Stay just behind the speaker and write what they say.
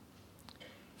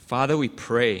Father, we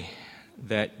pray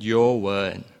that your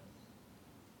word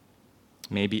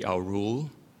may be our rule,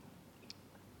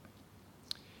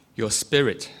 your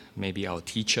spirit may be our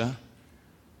teacher,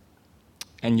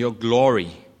 and your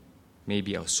glory may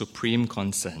be our supreme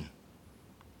concern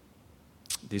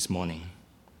this morning.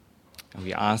 And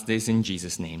we ask this in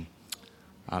Jesus' name.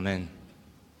 Amen.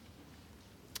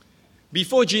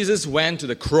 Before Jesus went to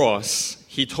the cross,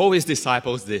 he told his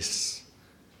disciples this: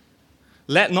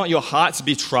 "Let not your hearts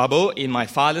be troubled. In my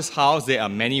Father's house there are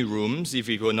many rooms. If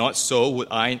it were not so, would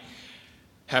I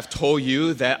have told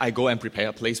you that I go and prepare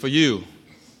a place for you?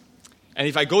 And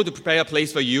if I go to prepare a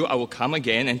place for you, I will come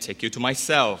again and take you to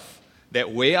myself,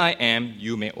 that where I am,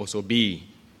 you may also be."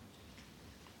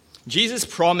 Jesus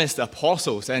promised the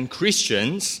apostles and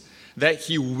Christians that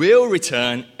he will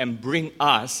return and bring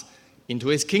us into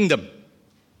his kingdom.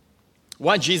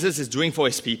 What Jesus is doing for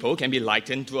his people can be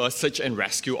likened to a search and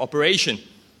rescue operation,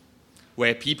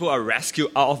 where people are rescued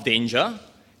out of danger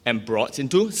and brought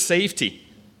into safety.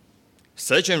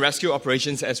 Search and rescue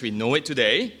operations, as we know it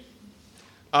today,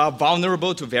 are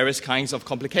vulnerable to various kinds of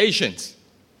complications.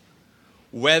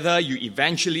 Whether you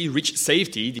eventually reach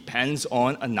safety depends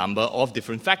on a number of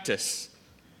different factors,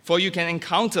 for you can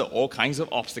encounter all kinds of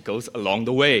obstacles along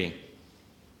the way.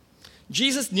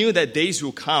 Jesus knew that days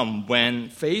will come when,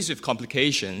 faced with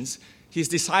complications, his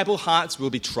disciple hearts will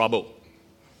be troubled.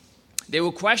 They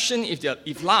will question if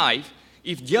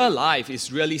their life is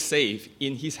really safe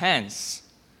in his hands.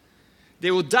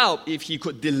 They will doubt if he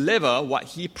could deliver what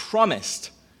he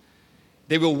promised.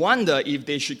 They will wonder if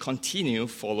they should continue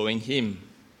following him.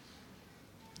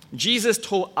 Jesus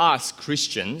told us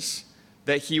Christians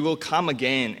that he will come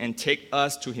again and take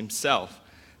us to himself,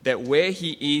 that where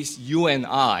he is, you and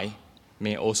I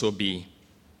may also be.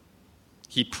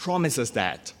 He promises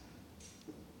that.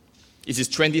 It is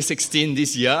 2016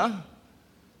 this year,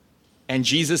 and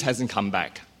Jesus hasn't come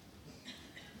back.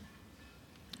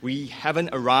 We haven't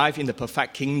arrived in the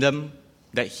perfect kingdom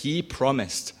that he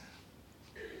promised.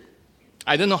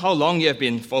 I don't know how long you have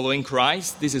been following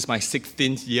Christ. This is my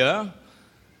 16th year.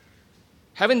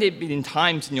 Haven't there been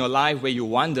times in your life where you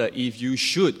wonder if you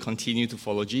should continue to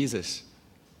follow Jesus?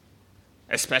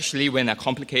 Especially when there are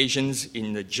complications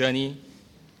in the journey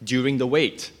during the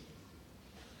wait.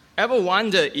 Ever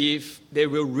wonder if there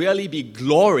will really be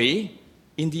glory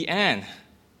in the end?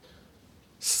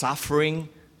 Suffering,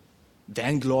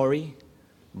 then glory?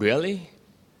 Really?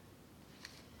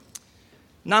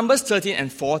 Numbers 13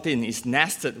 and 14 is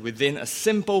nested within a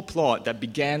simple plot that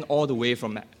began all the way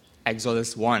from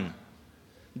Exodus 1.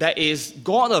 That is,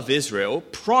 God of Israel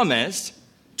promised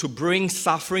to bring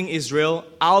suffering Israel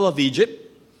out of Egypt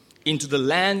into the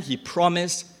land he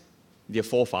promised their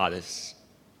forefathers.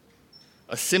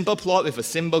 A simple plot with a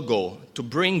simple goal: to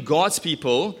bring God's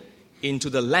people into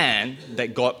the land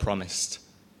that God promised.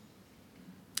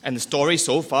 And the story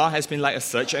so far has been like a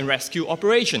search and rescue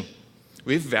operation,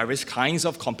 with various kinds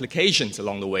of complications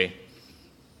along the way.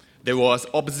 There was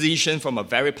opposition from a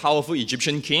very powerful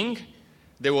Egyptian king.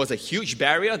 There was a huge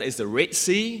barrier, that is the Red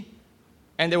Sea.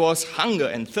 And there was hunger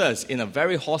and thirst in a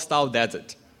very hostile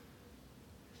desert.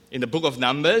 In the book of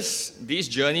Numbers, this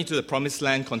journey to the promised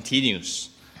land continues.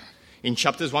 In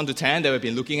chapters 1 to 10 that we've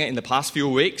been looking at in the past few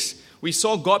weeks, we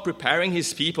saw God preparing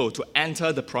his people to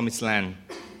enter the promised land.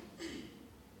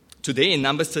 Today, in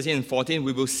Numbers 13 and 14,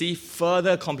 we will see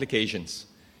further complications,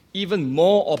 even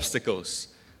more obstacles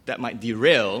that might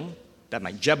derail, that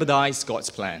might jeopardize God's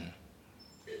plan.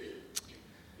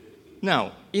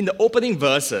 Now, in the opening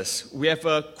verses, we have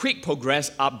a quick progress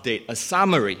update, a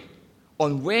summary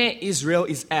on where Israel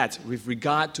is at with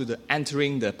regard to the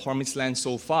entering the promised land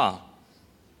so far.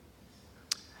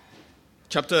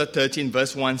 Chapter 13,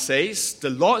 verse 1 says,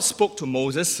 "The Lord spoke to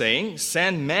Moses, saying,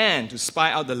 'Send men to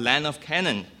spy out the land of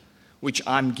Canaan, which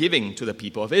I'm giving to the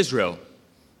people of Israel.'"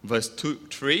 Verse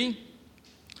 3,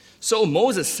 "So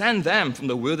Moses sent them from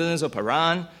the wilderness of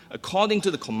Paran according to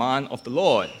the command of the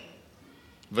Lord."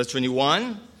 Verse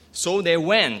 21, "So they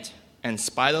went and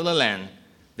spied out the land.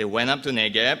 They went up to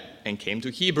Negeb and came to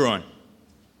Hebron."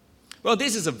 Well,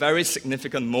 this is a very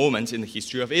significant moment in the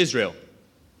history of Israel,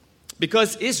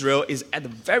 because Israel is at the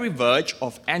very verge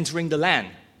of entering the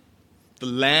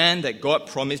land that God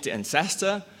promised the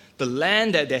ancestor, the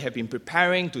land that they have been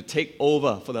preparing to take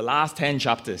over for the last 10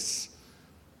 chapters.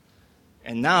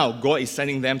 And now God is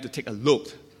sending them to take a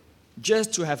look,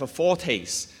 just to have a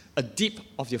foretaste, a dip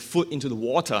of their foot into the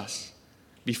waters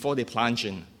before they plunge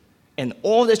in. And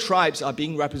all the tribes are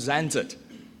being represented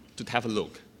to have a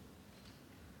look.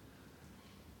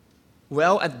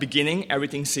 Well, at the beginning,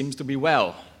 everything seems to be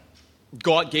well.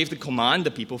 God gave the command,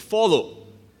 the people followed,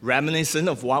 reminiscent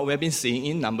of what we've been seeing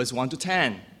in Numbers 1 to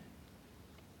 10.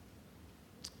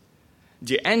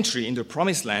 The entry into the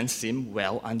Promised Land seemed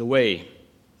well underway.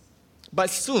 But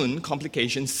soon,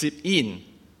 complications seeped in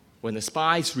when the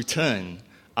spies returned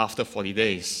after 40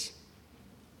 days.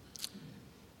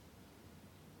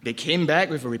 They came back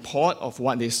with a report of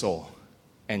what they saw.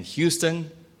 And Houston,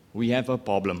 we have a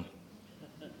problem.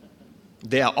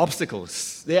 There are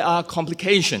obstacles. There are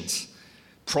complications.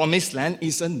 Promised Land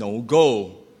is a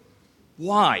no-go.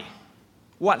 Why?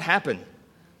 What happened?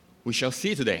 We shall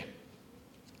see today.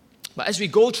 But as we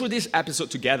go through this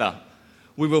episode together,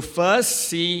 we will first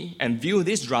see and view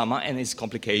this drama and its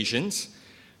complications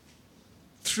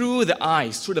through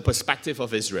the perspective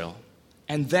of Israel.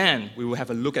 And then we will have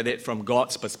a look at it from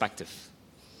God's perspective.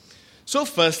 So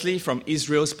firstly, from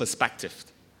Israel's perspective,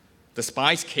 the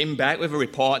spies came back with a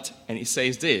report, and it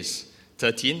says this,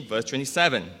 13, verse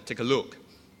 27. Take a look.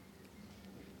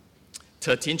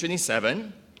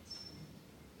 13:27.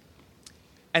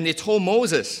 And they told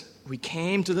Moses, "We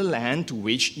came to the land to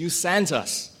which you sent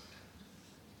us.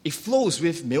 It flows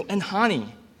with milk and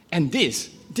honey, and this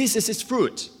is its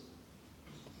fruit.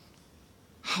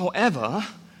 However,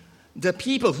 the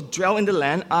people who dwell in the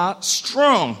land are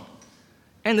strong,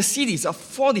 and the cities are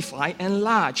fortified and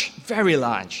large, very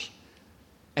large.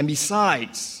 And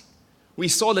besides, we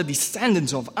saw the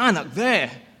descendants of Anak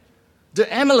there.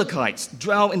 The Amalekites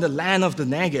dwell in the land of the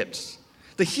Negeb.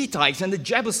 The Hittites and the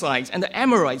Jebusites and the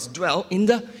Amorites dwell in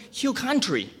the hill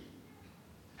country.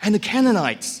 And the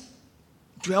Canaanites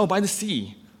dwell by the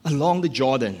sea along the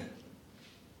Jordan."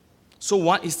 So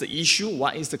what is the issue?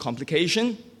 What is the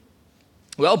complication?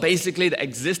 Well, basically, the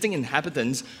existing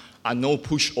inhabitants are no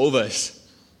pushovers.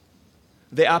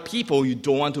 They are people you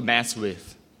don't want to mess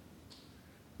with.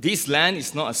 This land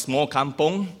is not a small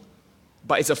kampong,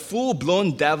 but it's a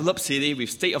full-blown developed city with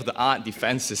state-of-the-art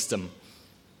defense system.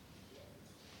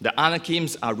 The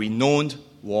Anakims are renowned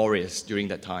warriors during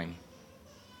that time.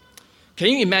 Can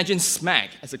you imagine SMAC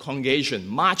as a congregation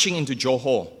marching into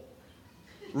Johor,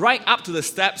 right up to the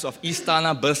steps of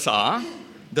Istana Besar,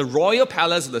 the royal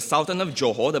palace of the Sultan of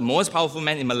Johor, the most powerful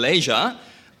man in Malaysia,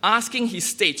 asking his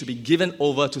state to be given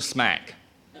over to SMAC?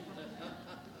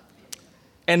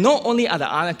 And not only are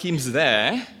the Anakims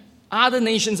there, other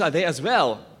nations are there as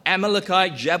well.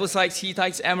 Amalekites, Jebusites,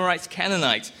 Hittites, Amorites,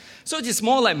 Canaanites. So it is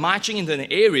more like marching into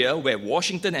an area where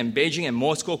Washington and Beijing and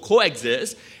Moscow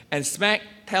coexist, and SMAC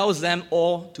tells them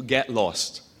all to get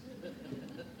lost.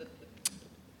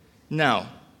 Now,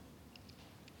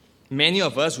 many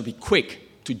of us will be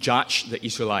quick to judge the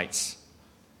Israelites.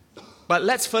 But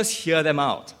let's first hear them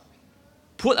out.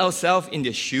 Put ourselves in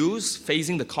their shoes,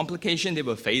 facing the complication they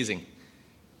were facing,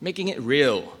 making it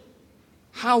real.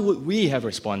 How would we have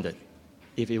responded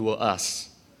if it were us?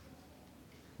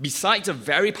 Besides a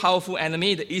very powerful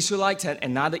enemy, the Israelites had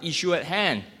another issue at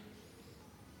hand.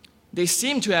 They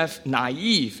seem to have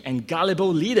naive and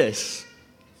gullible leaders.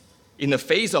 In the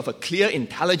face of a clear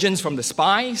intelligence from the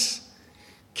spies,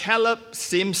 Caleb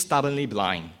seemed stubbornly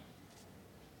blind.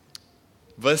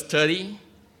 Verse 30,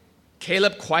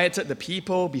 Caleb quieted the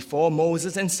people before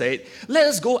Moses and said, "Let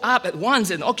us go up at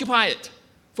once and occupy it,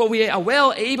 for we are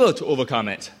well able to overcome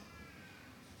it."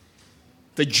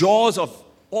 The jaws of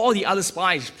all the other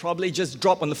spies probably just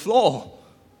dropped on the floor.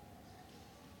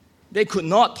 They could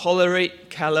not tolerate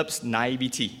Caleb's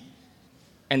naivety,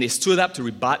 and they stood up to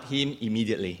rebut him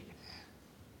immediately.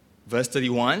 Verse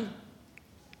 31,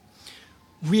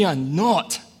 "We are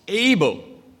not able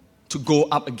to go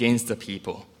up against the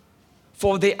people,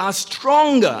 for they are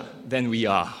stronger than we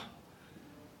are."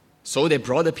 So they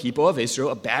brought the people of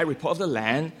Israel a bad report of the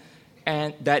land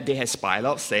and that they had spied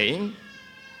out, saying,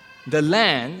 "The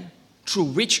land through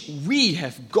which we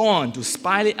have gone to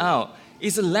spy it out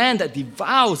is a land that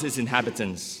devours its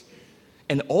inhabitants.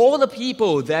 And all the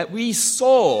people that we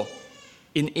saw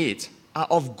in it are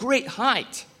of great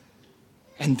height.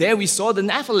 And there we saw the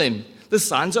Nephilim, the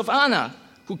sons of Anak,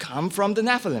 who come from the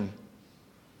Nephilim.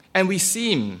 And we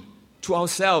seem to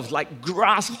ourselves like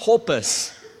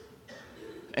grasshoppers,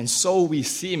 and so we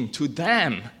seem to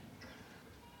them."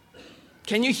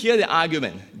 Can you hear the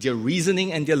argument, their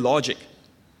reasoning and their logic?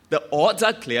 The odds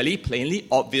are clearly, plainly,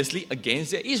 obviously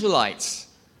against the Israelites.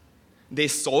 They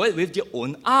saw it with their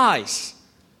own eyes.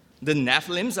 The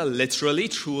Nephilims are literally,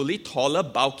 truly taller,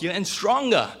 bulkier, and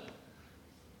stronger.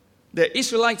 The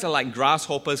Israelites are like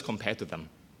grasshoppers compared to them.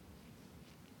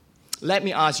 Let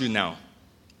me ask you now,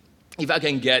 if I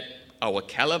can get our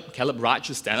Caleb Raj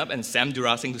to stand up and Sam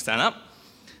Durasing to stand up,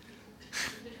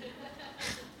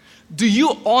 do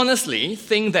you honestly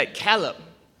think that Caleb,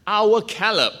 our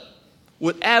Caleb,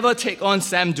 would ever take on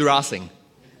Sam Durasing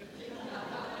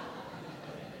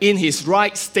in his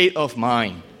right state of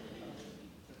mind?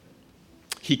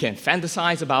 He can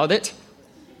fantasize about it,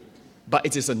 but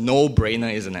it is a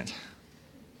no-brainer, isn't it?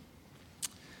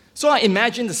 So I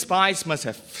imagine the spies must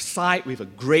have sighed with a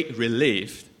great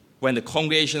relief when the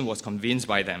congregation was convinced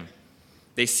by them.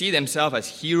 They see themselves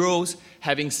as heroes,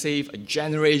 having saved a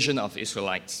generation of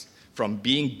Israelites from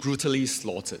being brutally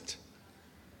slaughtered.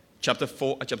 Chapter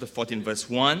 14, verse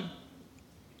 1.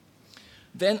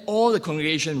 Then all the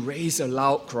congregation raised a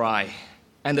loud cry,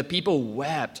 and the people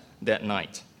wept that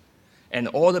night. And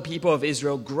all the people of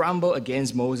Israel grumbled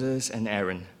against Moses and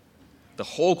Aaron. The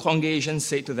whole congregation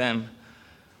said to them,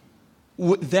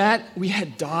 "Would that we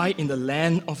had died in the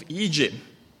land of Egypt,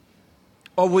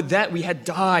 or would that we had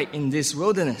died in this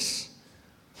wilderness?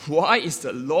 Why is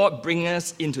the Lord bringing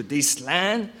us into this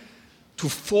land to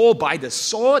fall by the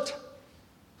sword?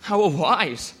 Our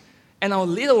wives and our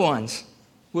little ones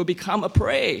will become a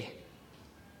prey.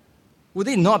 Would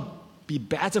it not be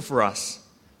better for us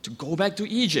to go back to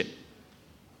Egypt?"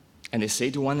 And they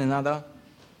say to one another,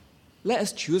 "Let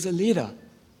us choose a leader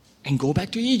and go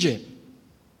back to Egypt."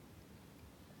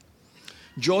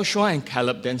 Joshua and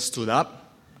Caleb then stood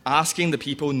up, asking the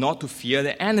people not to fear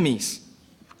their enemies.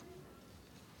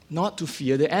 Not to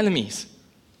fear their enemies.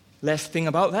 Let's think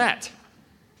about that.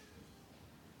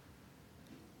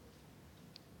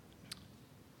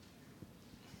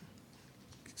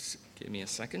 Give me a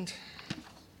second.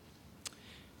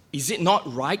 Is it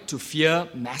not right to fear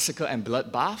massacre and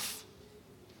bloodbath?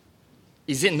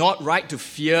 Is it not right to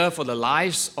fear for the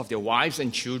lives of their wives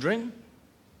and children?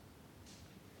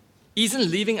 Isn't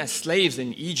living as slaves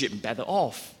in Egypt better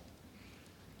off?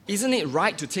 Isn't it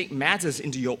right to take matters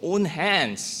into your own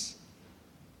hands?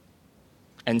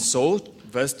 And so,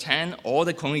 verse 10, all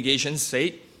the congregation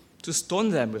said to stone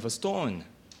them with a stone.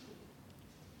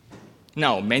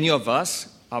 Now, many of us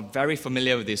are very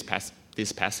familiar with this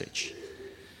passage.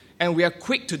 And we are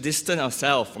quick to distance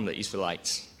ourselves from the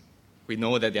Israelites. We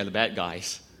know that they're the bad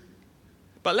guys.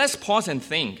 But let's pause and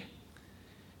think.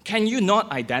 Can you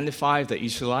not identify the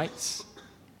Israelites?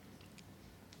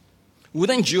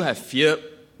 Wouldn't you have feared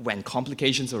when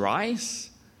complications arise?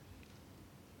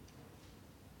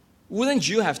 Wouldn't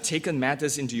you have taken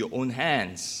matters into your own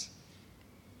hands?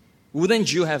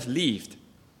 Wouldn't you have lived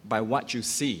by what you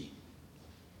see?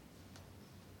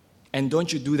 And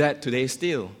don't you do that today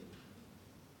still?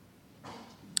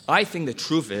 I think the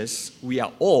truth is we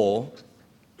are all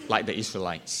like the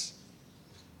Israelites.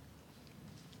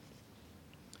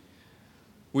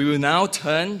 We will now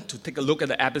turn to take a look at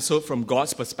the episode from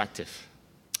God's perspective.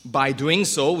 By doing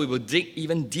so, we will dig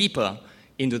even deeper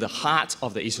into the heart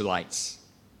of the Israelites.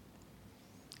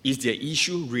 Is their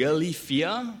issue really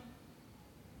fear?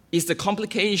 Is the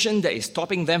complication that is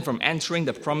stopping them from entering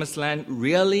the promised land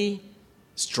really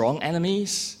strong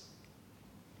enemies?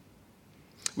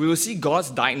 We will see God's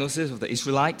diagnosis of the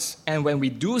Israelites, and when we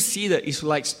do see the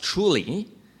Israelites truly,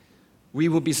 we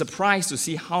will be surprised to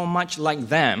see how much like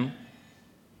them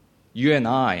you and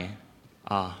I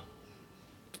are.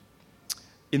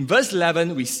 In verse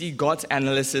 11, we see God's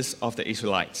analysis of the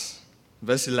Israelites.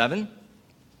 Verse 11,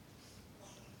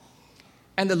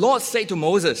 "And the Lord said to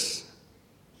Moses,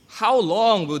 'How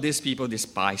long will these people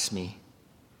despise me?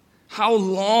 How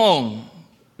long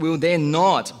will they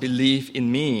not believe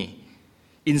in me,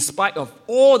 in spite of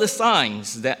all the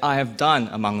signs that I have done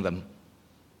among them?'"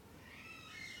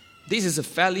 This is a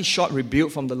fairly short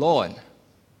rebuke from the Lord,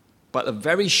 but a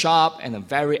very sharp and a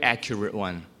very accurate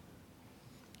one.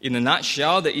 In a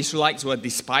nutshell, the Israelites were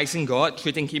despising God,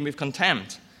 treating him with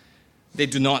contempt. They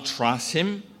do not trust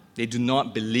him. They do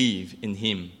not believe in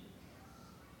him.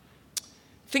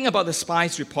 Think about the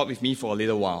spies' report with me for a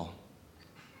little while.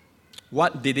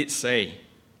 What did it say?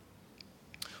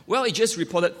 Well, it just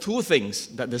reported two things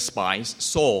that the spies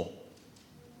saw.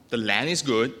 The land is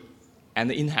good, and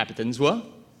the inhabitants were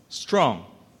strong.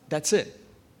 That's it.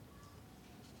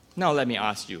 Now let me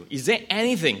ask you, is there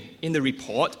anything in the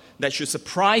report that should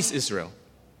surprise Israel?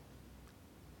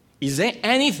 Is there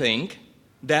anything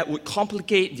that would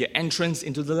complicate their entrance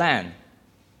into the land?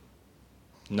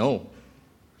 No.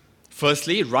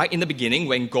 Firstly, right in the beginning,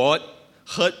 when God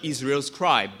heard Israel's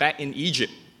cry back in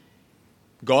Egypt,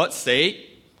 God said,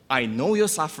 "I know your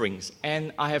sufferings,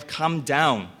 and I have come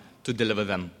down to deliver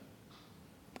them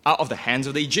out of the hands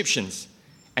of the Egyptians,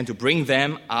 and to bring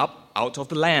them up out of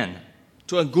the land,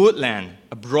 to a good land,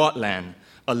 a broad land,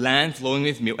 a land flowing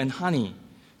with milk and honey,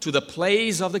 to the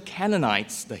place of the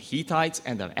Canaanites, the Hittites,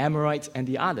 and the Amorites, and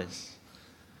the others."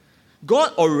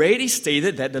 God already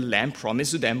stated that the land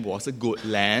promised to them was a good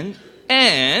land,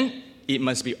 and it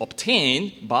must be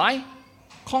obtained by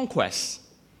conquest.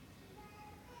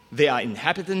 There are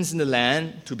inhabitants in the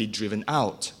land to be driven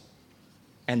out.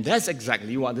 And that's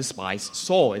exactly what the spies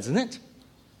saw, isn't it?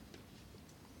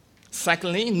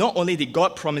 Secondly, not only did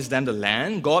God promise them the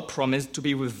land, God promised to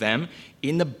be with them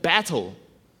in the battle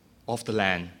of the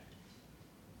land.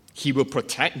 He will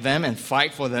protect them and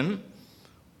fight for them.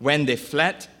 When they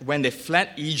fled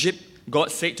Egypt,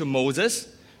 God said to Moses,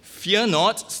 "Fear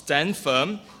not, stand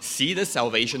firm, see the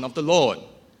salvation of the Lord,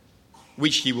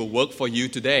 which he will work for you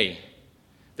today.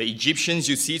 The Egyptians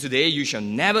you see today, you shall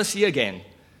never see again.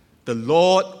 The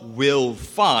Lord will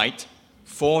fight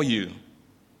for you,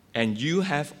 and you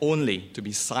have only to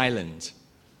be silent."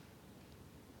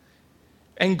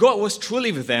 And God was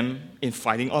truly with them in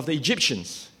fighting off the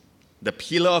Egyptians, the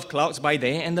pillar of clouds by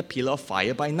day and the pillar of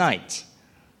fire by night.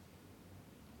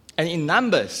 And in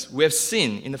Numbers, we have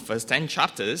seen in the first 10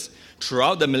 chapters,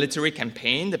 throughout the military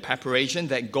campaign, the preparation,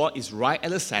 that God is right at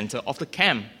the center of the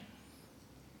camp.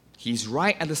 He's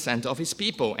right at the center of his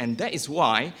people. And that is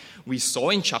why we saw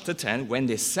in chapter 10, when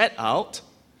they set out,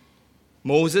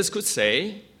 Moses could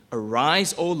say,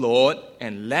 "Arise, O Lord,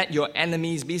 and let your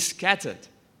enemies be scattered,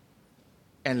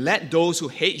 and let those who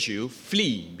hate you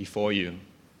flee before you,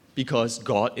 because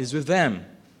God is with them."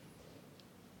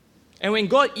 And when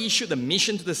God issued the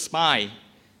mission to the spy,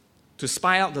 to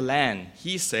spy out the land,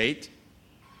 he said,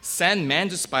 "Send men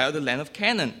to spy out the land of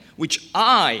Canaan, which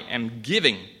I am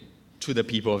giving to the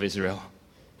people of Israel."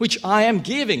 Which I am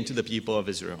giving to the people of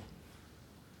Israel.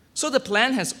 So the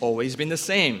plan has always been the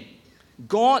same.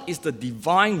 God is the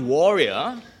divine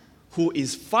warrior who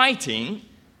is fighting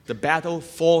the battle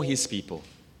for his people.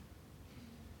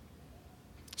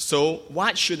 So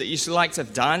what should the Israelites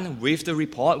have done with the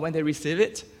report when they received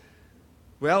it?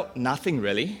 Well, nothing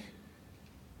really.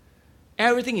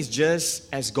 Everything is just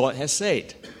as God has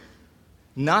said.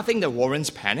 Nothing that warrants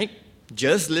panic.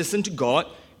 Just listen to God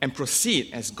and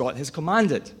proceed as God has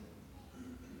commanded.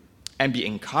 And be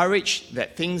encouraged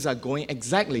that things are going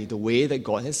exactly the way that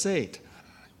God has said.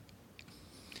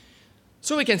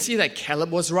 So we can see that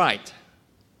Caleb was right.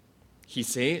 He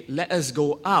said, "Let us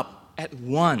go up at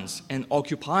once and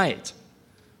occupy it,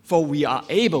 for we are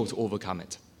able to overcome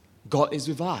it. God is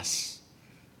with us."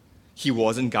 He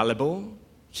wasn't gullible.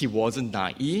 He wasn't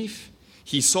naive.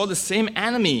 He saw the same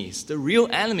enemies, the real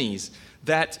enemies,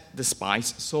 that the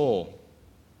spies saw.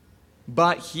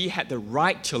 But he had the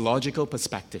right theological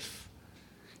perspective.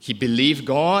 He believed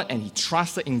God and he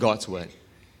trusted in God's word.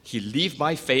 He lived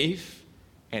by faith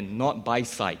and not by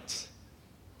sight.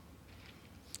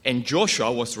 And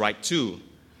Joshua was right too.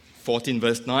 14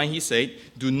 verse 9, he said,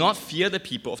 "Do not fear the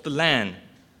people of the land,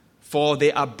 for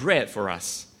they are bread for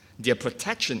us. Their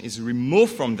protection is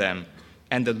removed from them,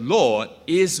 and the Lord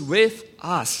is with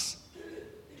us.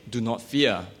 Do not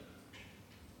fear."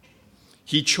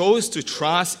 He chose to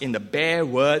trust in the bare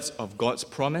words of God's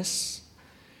promise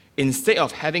instead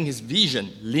of having his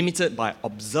vision limited by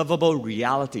observable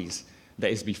realities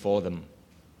that is before them.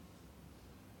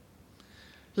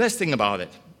 Let's think about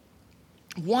it.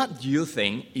 What do you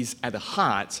think is at the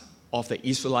heart of the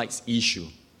Israelites' issue?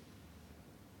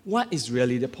 What is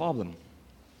really the problem?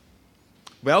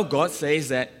 Well, God says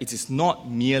that it is not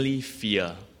merely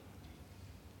fear.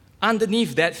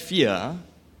 Underneath that fear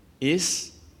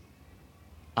is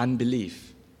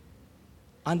unbelief.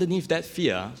 Underneath that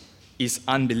fear is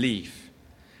unbelief.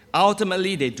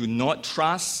 Ultimately, they do not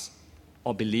trust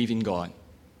or believe in God.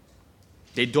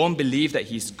 They don't believe that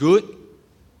He's good.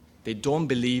 They don't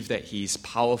believe that He is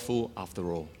powerful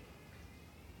after all.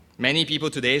 Many people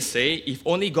today say, "If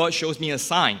only God shows me a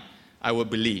sign, I will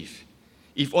believe.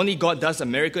 If only God does a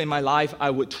miracle in my life, I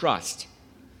would trust."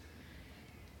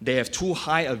 They have too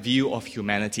high a view of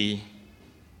humanity.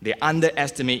 They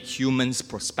underestimate humans'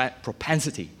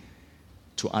 propensity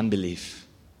to unbelief.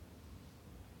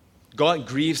 God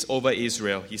grieves over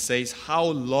Israel. He says, "How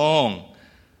long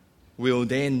will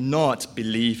they not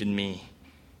believe in me,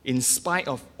 in spite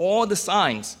of all the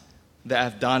signs that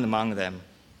I've done among them?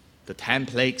 The 10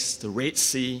 plagues, the Red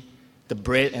Sea, the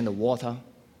bread and the water,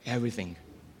 everything.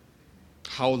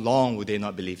 How long will they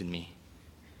not believe in me?"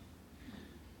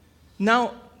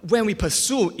 Now, when we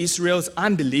pursue Israel's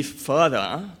unbelief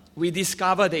further, we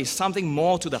discover there is something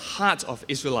more to the heart of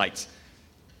Israelites.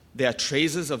 There are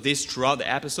traces of this throughout the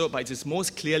episode, but it is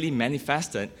most clearly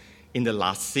manifested in the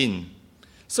last sin.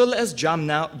 So let us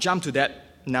jump to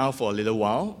that now for a little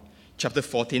while. Chapter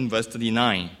 14, verse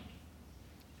 39.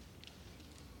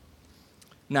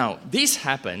 Now, this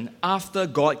happened after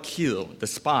God killed the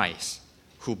spies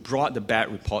who brought the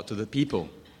bad report to the people.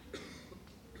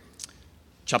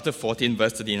 Chapter 14,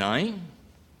 verse 39.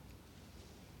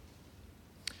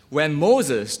 When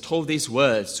Moses told these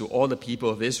words to all the people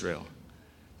of Israel,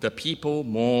 the people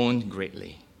mourned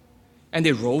greatly. And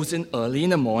they rose in early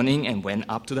in the morning and went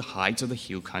up to the heights of the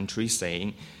hill country,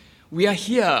 saying, We are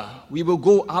here. We will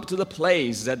go up to the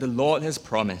place that the Lord has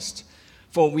promised,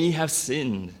 for we have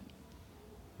sinned.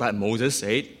 But Moses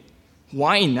said,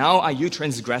 why now are you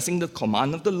transgressing the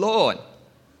command of the Lord,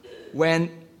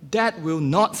 when that will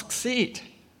not succeed?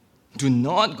 Do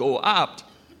not go up,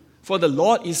 for the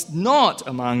Lord is not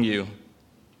among you,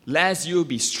 lest you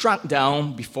be struck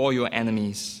down before your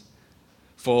enemies.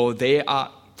 For there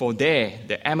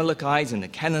the Amalekites and the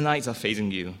Canaanites are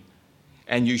facing you,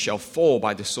 and you shall fall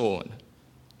by the sword,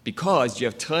 because you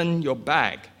have turned your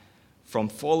back from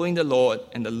following the Lord,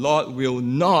 and the Lord will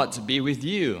not be with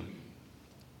you.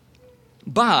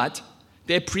 But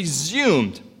they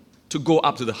presumed to go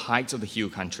up to the heights of the hill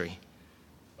country,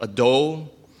 although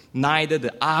neither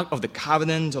the ark of the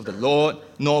covenant of the Lord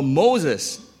nor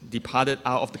Moses departed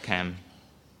out of the camp.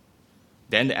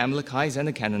 Then the Amalekites and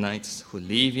the Canaanites who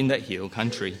live in that hill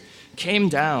country came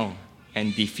down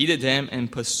and defeated them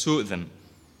and pursued them,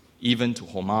 even to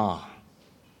Hormah.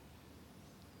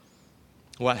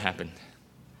 What happened?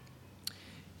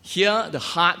 Here, the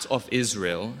heart of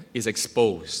Israel is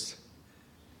exposed.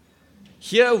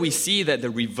 Here we see that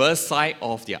the reverse side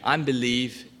of their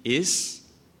unbelief is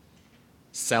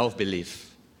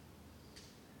self-belief.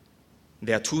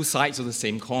 There are two sides of the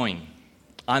same coin,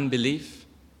 unbelief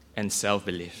and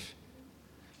self-belief.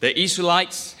 The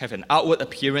Israelites have an outward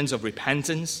appearance of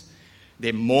repentance.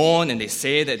 They mourn and they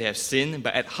say that they have sinned,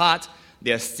 but at heart,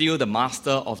 they are still the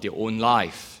master of their own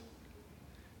life.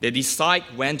 They decide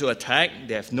when to attack.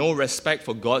 They have no respect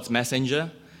for God's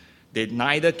messenger. They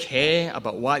neither care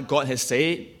about what God has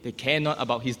said. They care not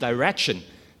about his direction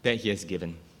that he has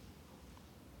given.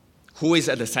 Who is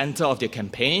at the center of their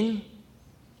campaign?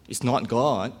 It's not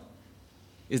God.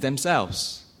 It's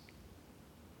themselves.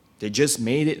 They just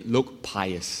made it look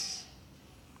pious.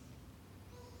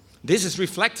 This is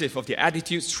reflective of their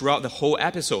attitudes throughout the whole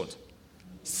episode.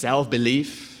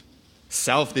 Self-belief,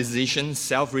 self-decision,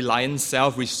 self-reliance,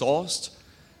 self-resourced,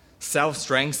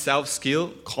 self-strength,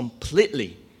 self-skill,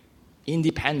 completely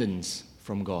independence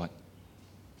from God.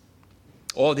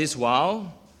 All this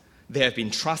while, they have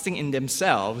been trusting in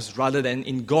themselves rather than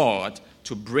in God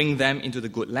to bring them into the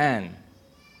good land.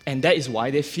 And that is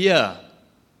why they fear.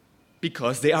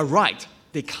 Because they are right.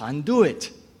 They can't do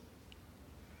it.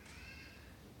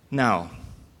 Now,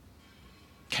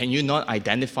 can you not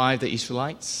identify the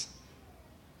Israelites?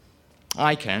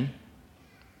 I can.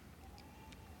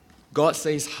 God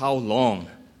says, how long?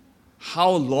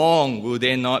 How long will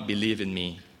they not believe in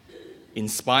me, in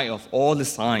spite of all the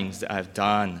signs that I have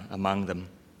done among them?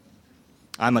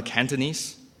 I'm a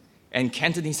Cantonese, and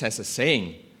Cantonese has a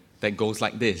saying that goes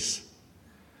like this: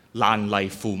 Lan lai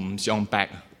phum xiong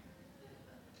bak.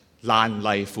 Lan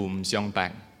lai phum xiong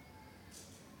bak.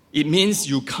 It means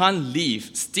you can't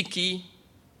leave sticky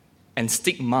and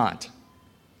stick mud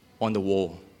on the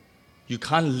wall. You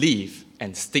can't leave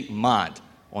and stick mud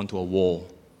onto a wall.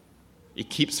 It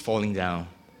keeps falling down.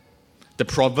 The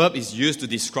proverb is used to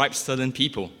describe certain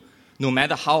people. No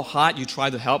matter how hard you try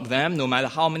to help them, no matter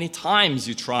how many times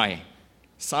you try,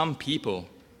 some people,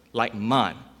 like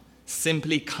mud,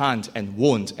 simply can't and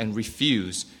won't and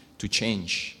refuse to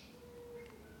change.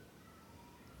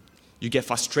 You get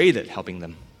frustrated helping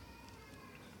them.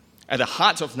 At the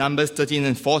heart of Numbers 13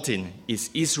 and 14 is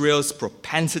Israel's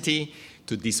propensity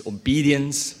to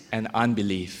disobedience and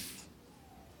unbelief.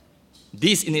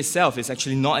 This in itself is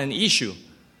actually not an issue,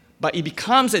 but it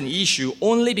becomes an issue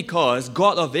only because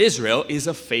God of Israel is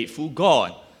a faithful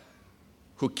God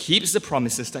who keeps the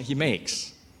promises that he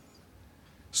makes.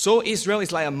 So Israel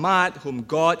is like a mud whom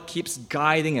God keeps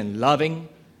guiding and loving,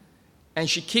 and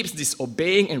she keeps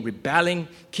disobeying and rebelling,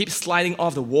 keeps sliding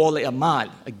off the wall like a mud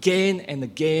again and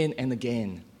again and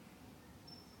again.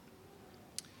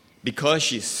 Because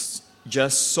she's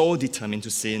just so determined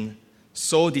to sin,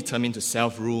 so determined to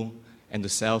self-rule and to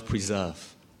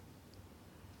self-preserve.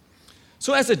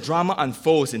 So as the drama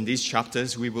unfolds in these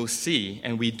chapters, we will see,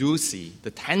 and we do see,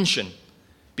 the tension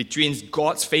between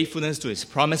God's faithfulness to his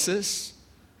promises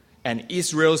and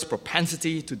Israel's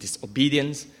propensity to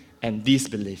disobedience and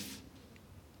disbelief.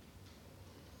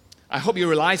 I hope you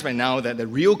realize by now that the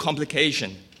real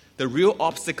complication, the real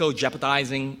obstacle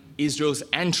jeopardizing Israel's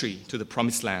entry to the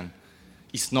promised land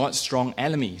is not strong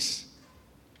enemies,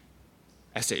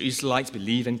 as the Israelites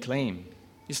believe and claim.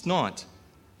 It's not.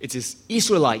 It is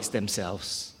Israelites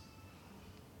themselves.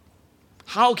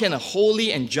 How can a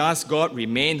holy and just God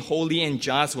remain holy and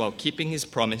just while keeping his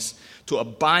promise to a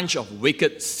bunch of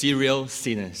wicked serial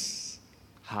sinners?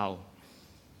 How?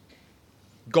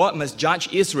 God must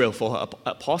judge Israel for her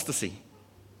apostasy,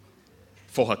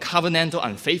 for her covenantal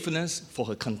unfaithfulness, for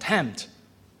her contempt.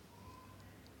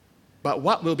 But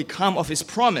what will become of his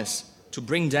promise to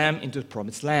bring them into the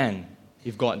promised land,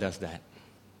 if God does that?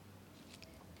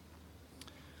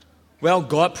 Well,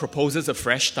 God proposes a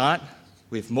fresh start,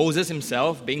 with Moses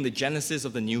himself being the genesis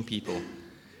of the new people.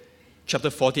 Chapter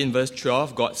 14, verse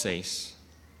 12, God says,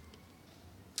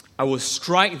 I will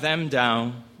strike them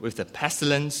down with the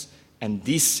pestilence and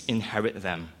disinherit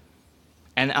them.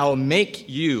 And I will make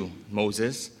you,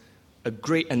 Moses, a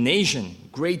nation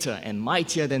greater and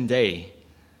mightier than they.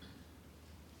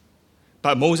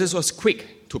 But Moses was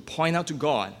quick to point out to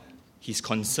God his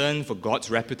concern for God's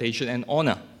reputation and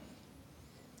honor.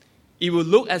 It would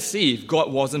look as if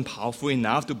God wasn't powerful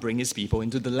enough to bring his people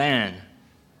into the land.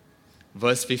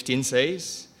 Verse 15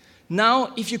 says,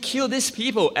 Now if you kill these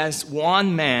people as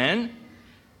one man,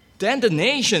 then the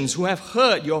nations who have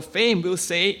heard your fame will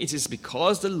say it is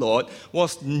because the Lord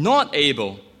was not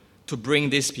able to bring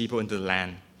these people into the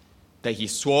land that he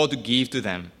swore to give to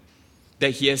them,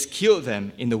 that he has killed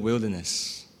them in the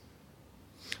wilderness.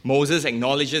 Moses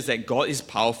acknowledges that God is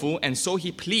powerful, and so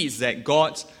he pleads that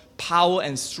God's power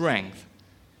and strength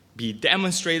be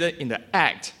demonstrated in the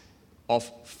act of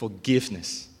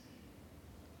forgiveness.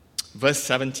 Verse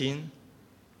 17,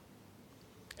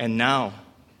 and now,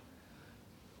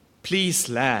 please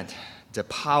let the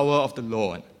power of the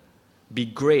Lord be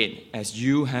great as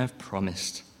you have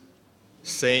promised,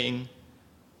 saying,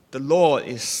 the Lord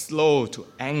is slow to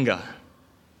anger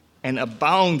and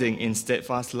abounding in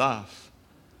steadfast love,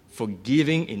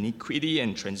 forgiving iniquity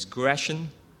and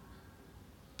transgression,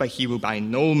 but he will by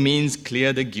no means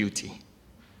clear the guilty,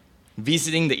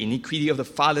 visiting the iniquity of the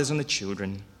fathers on the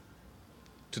children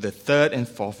to the third and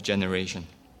fourth generation.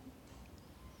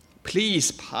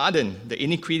 Please pardon the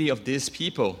iniquity of these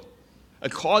people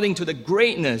according to the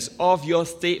greatness of your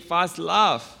steadfast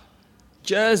love,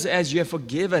 just as you have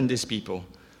forgiven these people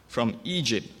from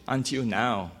Egypt until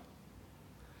now.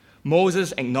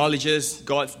 Moses acknowledges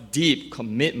God's deep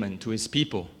commitment to his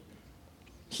people.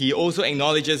 He also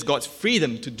acknowledges God's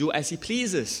freedom to do as he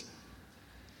pleases.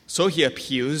 So he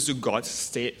appeals to God's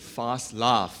steadfast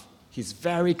love, his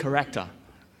very character.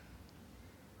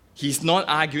 He's not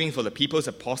arguing for the people's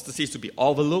apostasies to be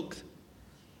overlooked,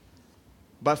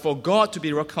 but for God to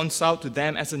be reconciled to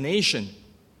them as a nation,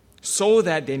 so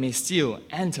that they may still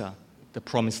enter the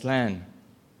promised land.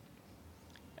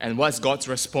 And what's God's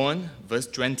response? Verse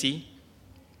 20.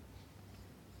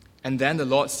 And then the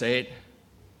Lord said,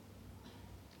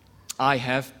 I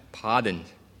have pardoned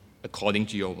according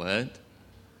to your word,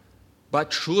 but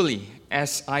truly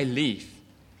as I live,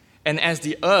 and as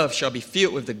the earth shall be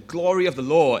filled with the glory of the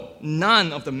Lord,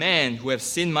 none of the men who have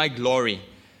seen my glory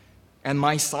and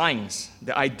my signs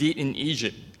that I did in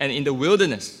Egypt and in the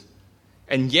wilderness,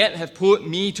 and yet have put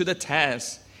me to the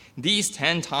test these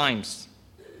 10 times,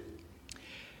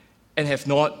 and have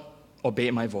not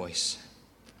obeyed my voice,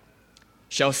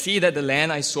 shall see that the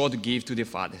land I swore to give to their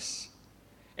fathers,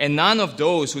 and none of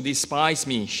those who despise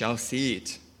me shall see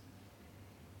it.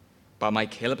 But my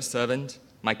servant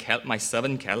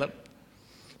Caleb,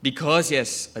 because he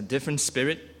has a different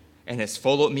spirit and has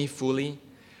followed me fully,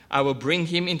 I will bring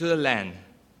him into the land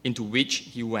into which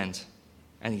he went,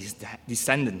 and his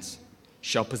descendants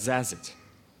shall possess it.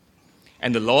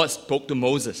 And the Lord spoke to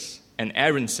Moses and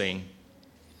Aaron, saying,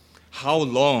 How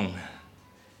long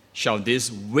shall this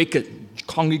wicked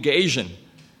congregation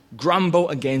grumble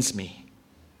against me?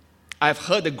 I have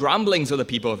heard the grumblings of the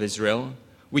people of Israel,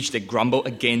 which they grumble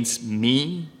against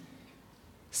me.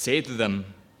 Say to them,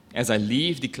 as I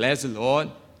live, declares the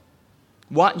Lord,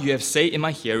 what you have said in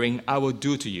my hearing, I will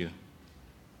do to you.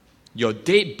 Your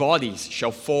dead bodies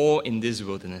shall fall in this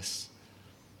wilderness,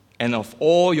 and of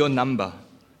all your number,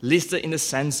 listed in the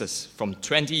census from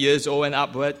 20 years old and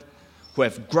upward, who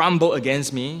have grumbled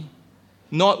against me,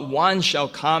 not one shall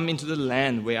come into the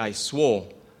land where I swore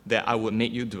that I would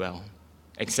make you dwell,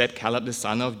 except Caleb the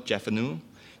son of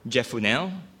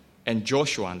Jephunneh, and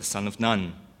Joshua the son of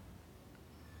Nun.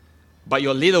 But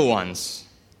your little ones,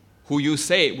 who you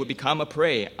say would become a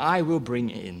prey, I will bring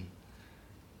in.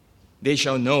 They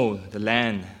shall know the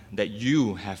land that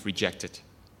you have rejected.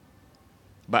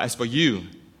 But as for you,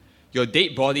 your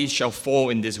dead bodies shall fall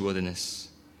in this wilderness,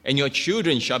 and your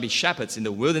children shall be shepherds in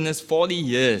the wilderness 40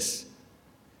 years,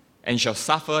 and shall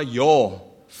suffer your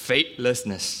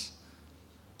faithlessness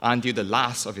until the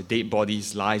last of your dead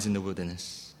bodies lies in the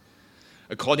wilderness.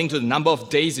 According to the number of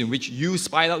days in which you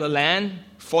spied out the land,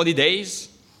 40 days,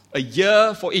 a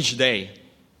year for each day,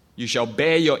 you shall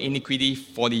bear your iniquity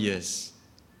 40 years,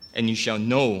 and you shall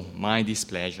know my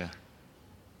displeasure.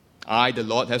 I, the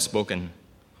Lord, have spoken.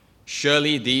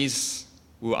 Surely these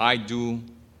will I do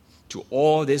to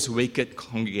all this wicked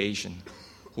congregation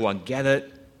who are gathered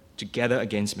together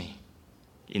against me.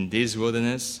 In this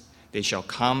wilderness, they shall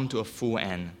come to a full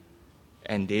end,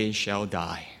 and they shall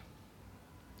die.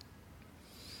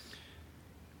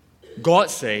 God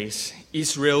says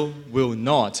Israel will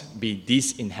not be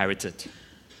disinherited,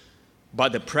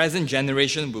 but the present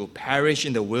generation will perish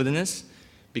in the wilderness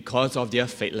because of their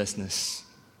faithlessness.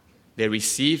 They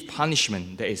receive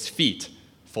punishment that is fit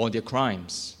for their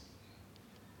crimes.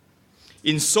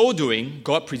 In so doing,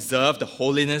 God preserved the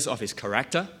holiness of his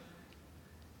character,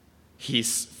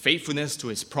 his faithfulness to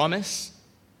his promise,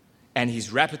 and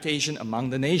his reputation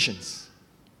among the nations.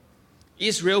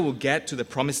 Israel will get to the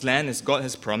promised land as God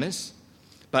has promised,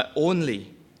 but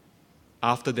only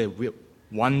after they will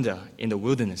wander in the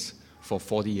wilderness for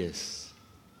 40 years.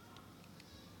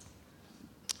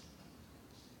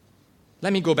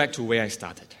 Let me go back to where I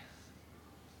started.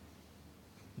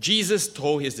 Jesus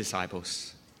told his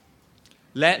disciples,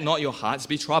 "Let not your hearts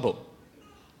be troubled.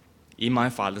 In my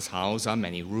Father's house are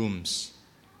many rooms.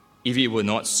 If it were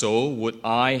not so, would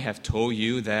I have told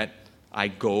you that I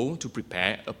go to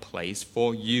prepare a place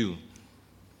for you?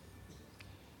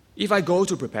 If I go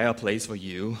to prepare a place for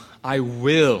you, I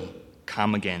will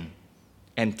come again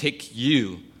and take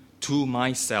you to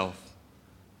myself,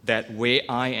 that where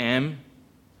I am,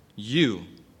 you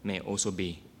may also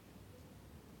be."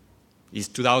 It's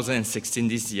 2016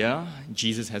 this year.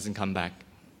 Jesus hasn't come back.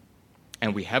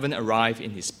 And we haven't arrived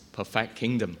in his perfect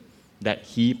kingdom that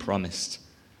he promised.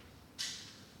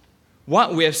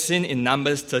 What we have seen in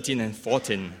Numbers 13 and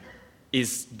 14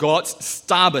 is God's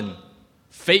stubborn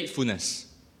faithfulness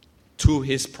to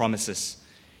his promises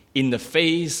in the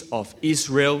face of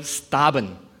Israel's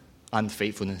stubborn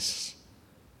unfaithfulness.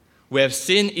 We have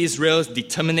seen Israel's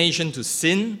determination to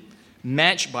sin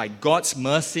matched by God's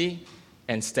mercy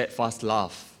and steadfast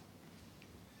love.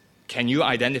 Can you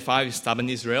identify with stubborn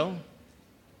Israel?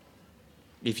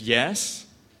 If yes,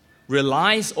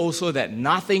 realize also that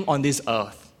nothing on this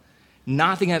earth,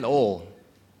 nothing at all,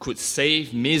 could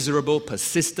save miserable,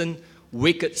 persistent,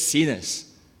 wicked sinners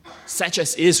such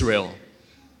as Israel,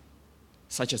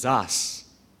 such as us,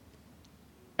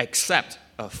 except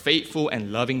a faithful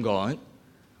and loving God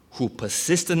who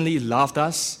persistently loved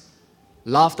us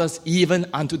even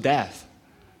unto death.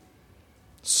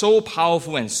 So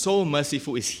powerful and so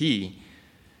merciful is he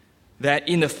that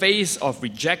in the face of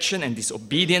rejection and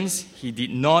disobedience, he did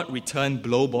not return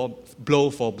blow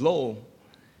for blow.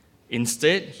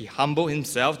 Instead, he humbled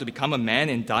himself to become a man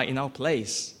and die in our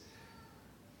place,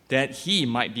 that he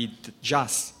might be the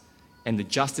just and the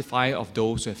justifier of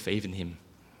those who have faith in him.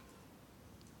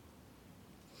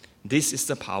 This is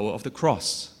the power of the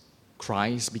cross.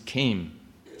 Christ became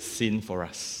sin for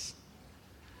us.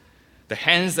 The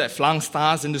hands that flung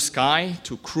stars into the sky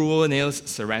to cruel nails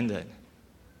surrendered.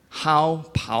 How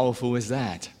powerful is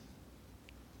that?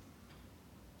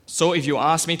 So if you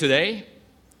ask me today,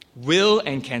 will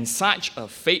and can such a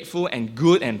faithful and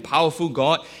good and powerful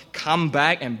God come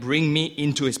back and bring me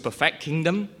into his perfect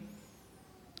kingdom?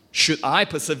 Should I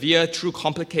persevere through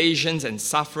complications and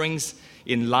sufferings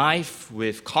in life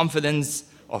with confidence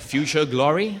of future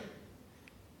glory?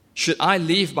 Should I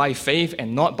live by faith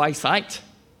and not by sight?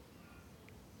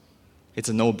 It's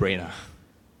a no-brainer.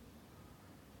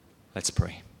 Let's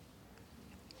pray.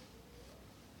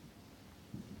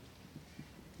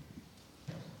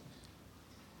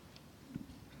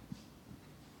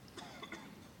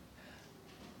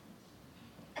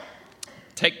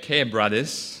 Take care,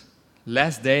 brothers,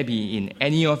 lest there be in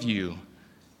any of you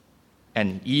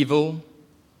an evil,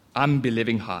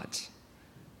 unbelieving heart,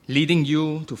 leading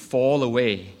you to fall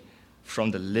away from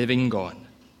the living God.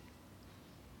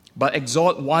 But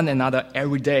exhort one another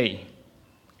every day,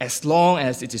 as long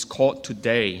as it is called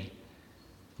today,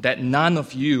 that none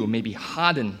of you may be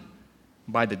hardened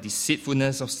by the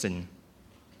deceitfulness of sin.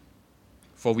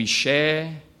 For we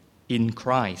share in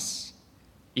Christ,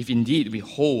 if indeed we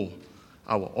hold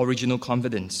our original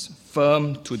confidence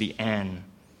firm to the end.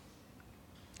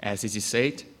 As it is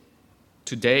said,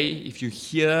 today, if you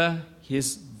hear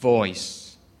his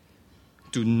voice,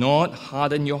 do not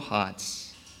harden your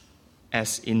hearts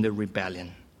as in the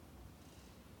rebellion.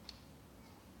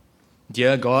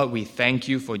 Dear God, we thank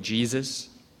you for Jesus,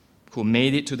 who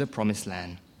made it to the promised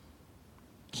land.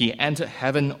 He entered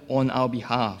heaven on our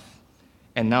behalf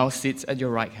and now sits at your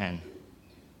right hand.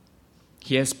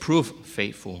 He has proved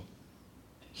faithful.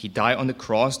 He died on the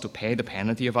cross to pay the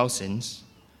penalty of our sins,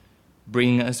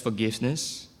 bringing us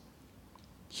forgiveness.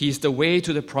 He is the way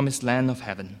to the promised land of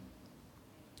heaven.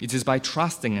 It is by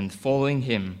trusting and following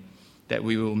him that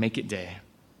we will make it there.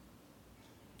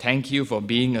 Thank you for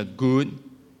being a good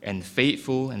and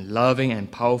faithful and loving and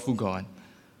powerful God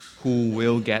who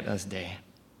will get us there.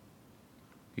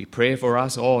 We pray for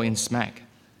us all in SMAC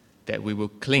that we will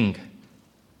cling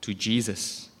to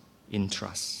Jesus in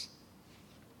trust.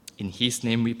 In His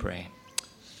name we pray.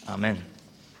 Amen.